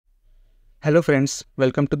Hello friends,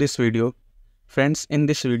 welcome to this video. Friends, in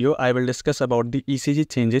this video I will discuss about the ECG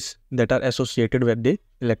changes that are associated with the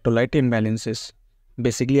electrolyte imbalances.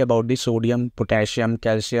 Basically about the sodium, potassium,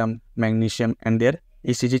 calcium, magnesium and their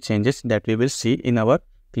ECG changes that we will see in our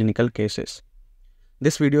clinical cases.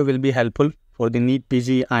 This video will be helpful for the Neet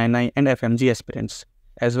PG, INI and FMG aspirants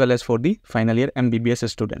as well as for the final year MBBS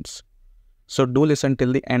students. So do listen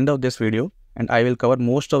till the end of this video and I will cover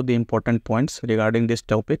most of the important points regarding this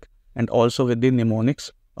topic and also with the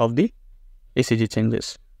mnemonics of the ECG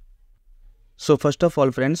changes. So first of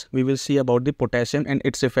all friends, we will see about the potassium and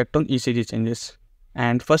its effect on ECG changes.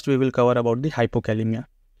 And first we will cover about the hypokalemia.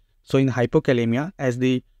 So in hypokalemia, as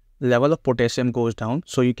the level of potassium goes down,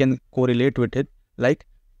 so you can correlate with it, like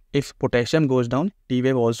if potassium goes down, T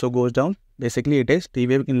wave also goes down. Basically it is T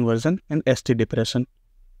wave inversion and ST depression.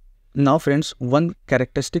 Now friends, one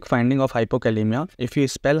characteristic finding of hypokalemia, if you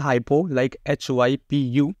spell hypo like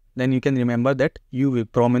HYPU, then you can remember that U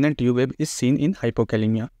wave, prominent U wave is seen in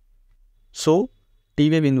hypokalemia. So T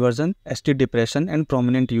wave inversion, ST depression and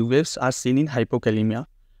prominent U waves are seen in hypokalemia.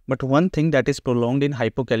 But one thing that is prolonged in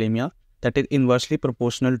hypokalemia that is inversely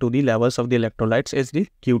proportional to the levels of the electrolytes is the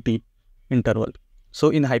QT interval. So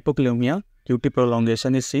in hypokalemia, QT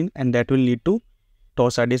prolongation is seen and that will lead to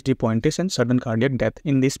torsades de pointes and sudden cardiac death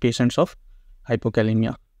in these patients of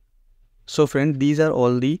hypokalemia. So friend, these are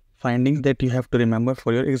all the findings that you have to remember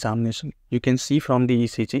for your examination. You can see from the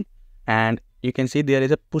ECG and you can see there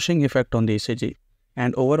is a pushing effect on the ECG.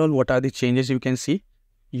 And overall, what are the changes you can see?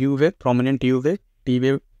 U wave, prominent U wave, T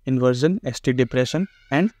wave inversion, ST depression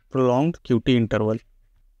and prolonged QT interval.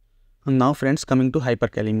 And now friends, coming to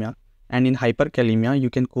hyperkalemia. And in hyperkalemia,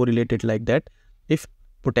 you can correlate it like that. If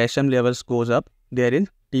potassium levels goes up, there is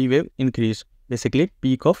T wave increase, basically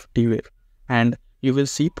peak of T wave. And you will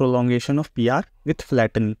see prolongation of PR with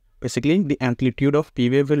flattening. Basically, the amplitude of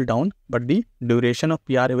P wave will down, but the duration of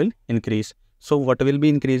PR will increase. So what will be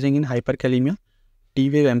increasing in hyperkalemia?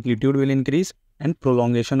 T wave amplitude will increase and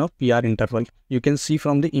prolongation of PR interval. You can see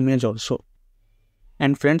from the image also.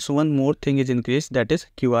 And friends, one more thing is increased, that is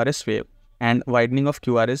QRS wave. And widening of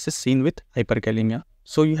QRS is seen with hyperkalemia.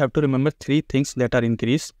 So you have to remember three things that are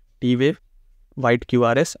increased: T wave, wide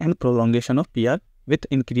QRS and prolongation of PR with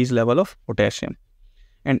increased level of potassium.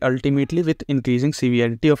 And ultimately, with increasing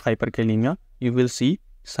severity of hyperkalemia, you will see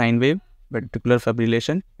sine wave, ventricular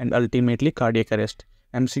fibrillation and ultimately cardiac arrest.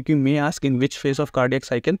 MCQ may ask in which phase of cardiac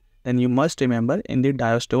cycle, then you must remember in the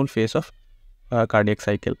diastole phase of cardiac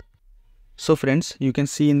cycle. So friends, you can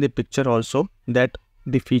see in the picture also that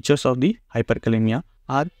the features of the hyperkalemia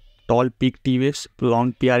are tall peak T waves,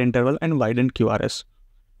 prolonged PR interval and widened QRS.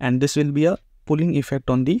 And this will be a pulling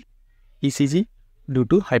effect on the ECG due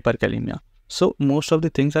to hyperkalemia. So most of the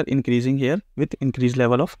things are increasing here with increased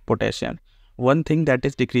level of potassium. One thing that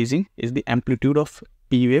is decreasing is the amplitude of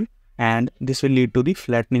P wave and this will lead to the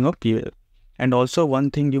flattening of P wave. And also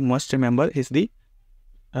one thing you must remember is the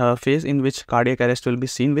phase in which cardiac arrest will be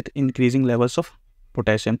seen with increasing levels of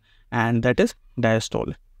potassium, and that is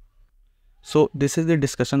diastole. So this is the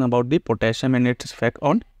discussion about the potassium and its effect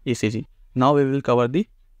on ECG. Now we will cover the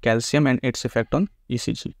calcium and its effect on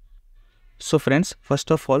ECG. So friends, first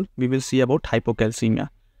of all, we will see about hypocalcemia.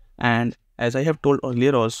 And as I have told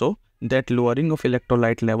earlier also, that lowering of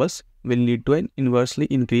electrolyte levels will lead to an inversely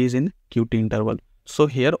increase in QT interval. So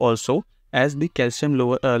here also, as the calcium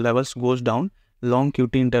levels goes down, long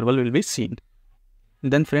QT interval will be seen.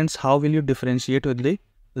 Then friends, how will you differentiate with the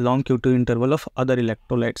long QT interval of other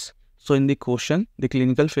electrolytes? So in the question, the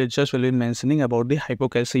clinical features will be mentioning about the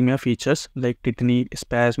hypocalcemia features like tetany,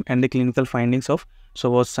 spasm and the clinical findings of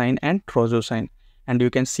Sovos and Trozosine. And you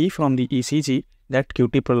can see from the ECG that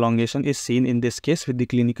QT prolongation is seen in this case with the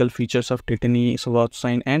clinical features of tetany,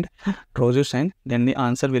 Sovos and Trozosine. Then the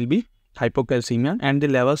answer will be hypocalcemia and the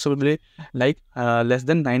levels will be like less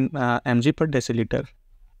than 9 mg per deciliter.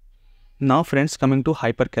 Now friends, coming to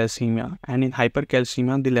hypercalcemia, and in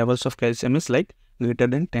hypercalcemia the levels of calcium is like greater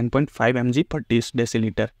than 10.5 mg per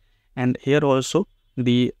deciliter. And here also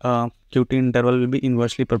the QT interval will be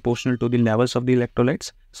inversely proportional to the levels of the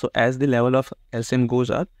electrolytes. So as the level of calcium goes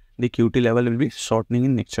up, the QT level will be shortening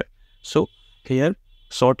in nature. So here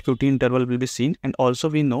short QT interval will be seen, and also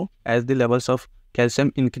we know as the levels of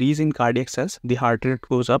calcium increase in cardiac cells, the heart rate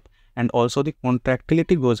goes up and also the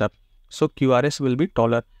contractility goes up. So QRS will be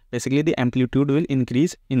taller. Basically the amplitude will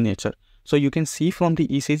increase in nature. So you can see from the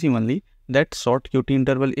ECG only that short QT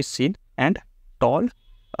interval is seen and tall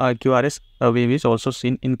QRS wave is also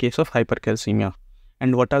seen in case of hypercalcemia.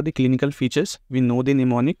 And what are the clinical features? We know the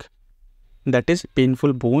mnemonic, that is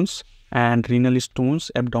painful bones and renal stones,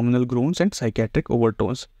 abdominal groans and psychiatric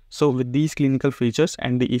overtones. So with these clinical features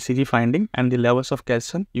and the ECG finding and the levels of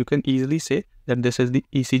calcium, you can easily say that this is the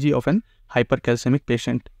ECG of an hypercalcemic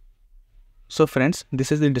patient. So friends,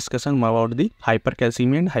 this is the discussion about the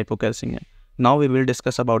hypercalcemia and hypocalcemia. Now we will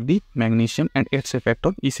discuss about the magnesium and its effect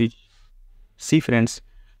on ECG. See friends,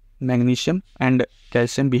 magnesium and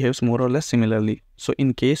calcium behaves more or less similarly. So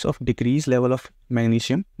in case of decreased level of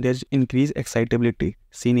magnesium, there is increased excitability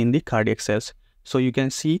seen in the cardiac cells. So you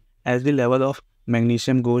can see as the level of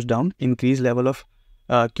magnesium goes down, increased level of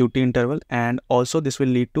QT interval, and also this will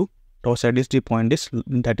lead to Torsades de Pointes,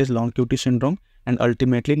 that is long QT syndrome, and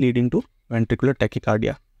ultimately leading to ventricular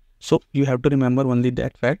tachycardia. So you have to remember only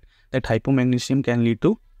that fact that hypomagnesium can lead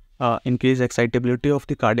to increased excitability of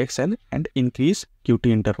the cardiac cell and increased QT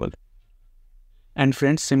interval. And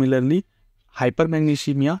friends, similarly,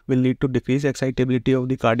 hypermagnesemia will lead to decreased excitability of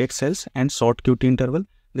the cardiac cells and short QT interval.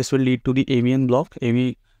 This will lead to the AVN block,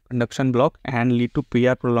 AV conduction block, and lead to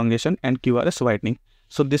PR prolongation and QRS widening.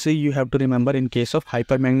 So this is you have to remember in case of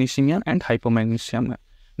hypermagnesemia and hypomagnesemia.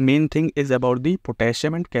 Main thing is about the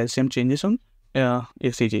potassium and calcium changes on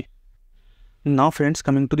ECG. Now friends,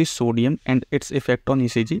 coming to the sodium and its effect on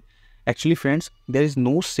ECG. Actually friends, there is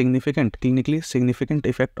no clinically significant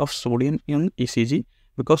effect of sodium in ECG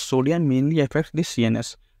because sodium mainly affects the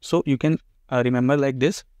CNS. So you can remember like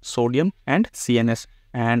this, sodium and CNS,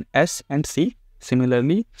 and S and C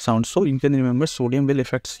similarly sound. So you can remember sodium will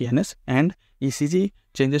affect CNS and ECG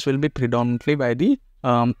changes will be predominantly by the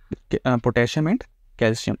potassium and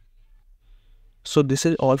calcium. So this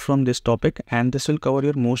is all from this topic, and this will cover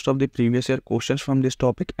your most of the previous year questions from this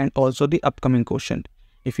topic and also the upcoming question.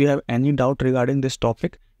 If you have any doubt regarding this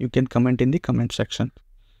topic, you can comment in the comment section.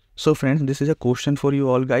 So friends, this is a question for you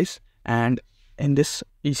all guys, and in this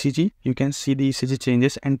ECG you can see the ECG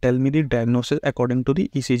changes and tell me the diagnosis according to the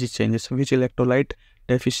ECG changes. Which electrolyte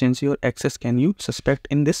deficiency or excess can you suspect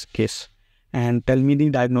in this case? And tell me the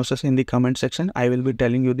diagnosis in the comment section. I will be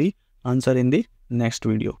telling you the answer in the next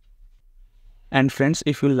video. And friends,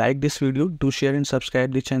 if you like this video, do share and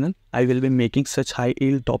subscribe the channel. I will be making such high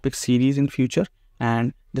yield topic series in future,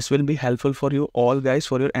 and this will be helpful for you all guys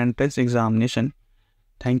for your entrance examination.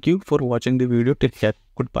 Thank you for watching the video. Take care.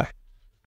 Goodbye.